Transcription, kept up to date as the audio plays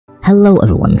Hello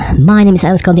everyone, my name is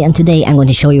Skodje and today I'm going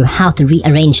to show you how to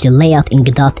rearrange the layout in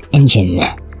Godot Engine.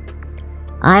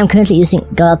 I am currently using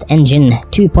Godot Engine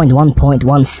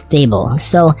 2.1.1 stable,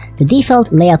 so the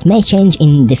default layout may change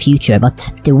in the future,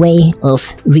 but the way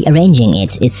of rearranging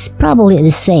it's probably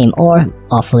the same or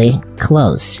awfully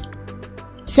close.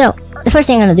 So, the first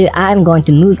thing I'm going to do, I'm going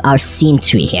to move our scene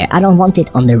tree here. I don't want it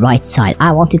on the right side,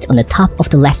 I want it on the top of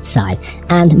the left side,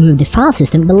 and move the file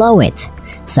system below it.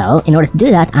 So, in order to do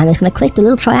that, I'm just going to click the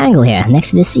little triangle here next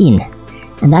to the scene.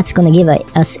 And that's going to give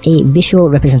us a visual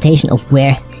representation of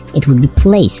where it would be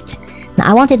placed.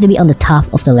 Now, I want it to be on the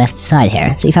top of the left side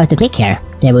here. So if I were to click here,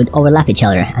 they would overlap each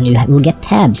other and you will get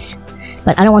tabs.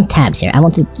 But I don't want tabs here, I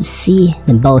want to see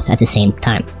them both at the same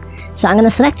time. So I'm going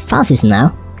to select File System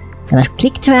now. I'm going to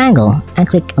click Triangle and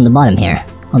click on the bottom here,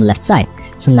 on the left side.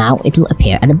 So now it will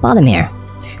appear at the bottom here.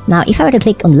 Now, if I were to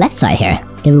click on the left side here,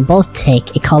 they will both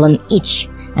take a column each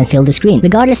and fill the screen,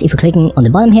 regardless if you're clicking on the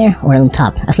bottom here or on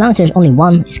top. As long as there's only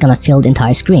one, it's gonna fill the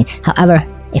entire screen. However,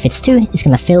 if it's two, it's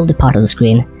gonna fill the part of the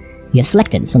screen you have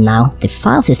selected. So now the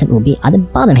file system will be at the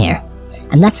bottom here.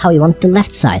 And that's how you want the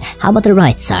left side. How about the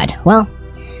right side? Well,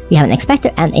 we have an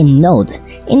expector and a node.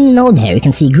 In node here, you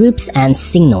can see groups and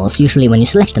signals, usually when you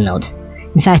select a node.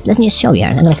 In fact, let me just show you here.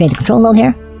 I'm gonna create a control node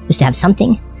here, just to have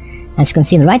something. As you can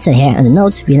see on the right side here, on the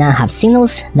nodes, we now have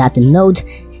signals that the node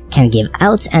can give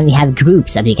out, and we have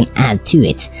groups that we can add to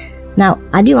it. Now,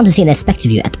 I do want to see the aspect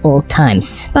view at all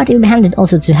times, but it will be handy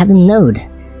also to have the node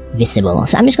visible.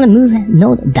 So I'm just going to move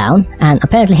node down, and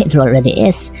apparently it already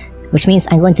is, which means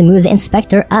I'm going to move the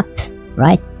inspector up,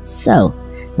 right? So,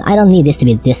 now I don't need this to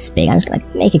be this big, I'm just going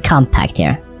to make it compact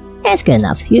here. Yeah, it's good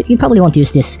enough. You probably won't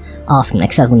use this often,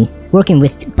 except when working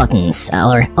with buttons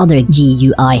or other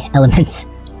GUI elements.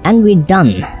 And we're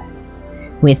done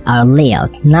with our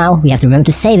layout. Now we have to remember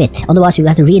to save it, otherwise you'll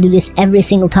have to redo this every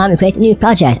single time you create a new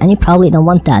project, and you probably don't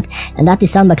want that. And that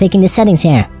is done by clicking the settings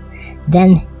here.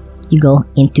 Then you go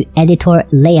into editor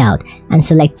layout and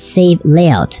select save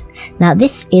layout. Now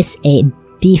this is a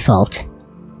default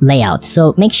layout,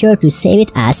 so make sure to save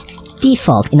it as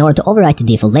default in order to overwrite the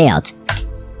default layout.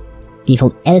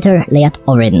 Default editor layout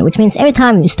overridden, which means every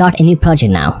time you start a new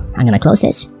project now, I'm gonna close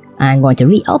this, I'm going to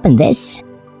reopen this.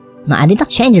 Now, I did not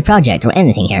change the project or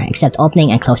anything here, except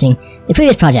opening and closing the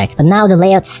previous project, but now the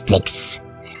layout sticks.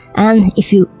 And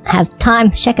if you have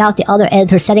time, check out the other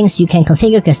editor settings you can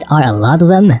configure, because there are a lot of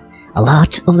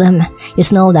them.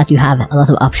 Just know that you have a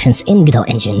lot of options in Godot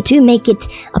Engine to make it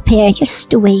appear just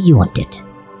the way you want it.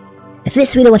 If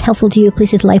this video was helpful to you,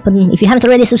 please hit the like button. If you haven't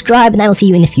already, subscribe, and I will see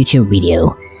you in a future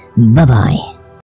video. Bye bye.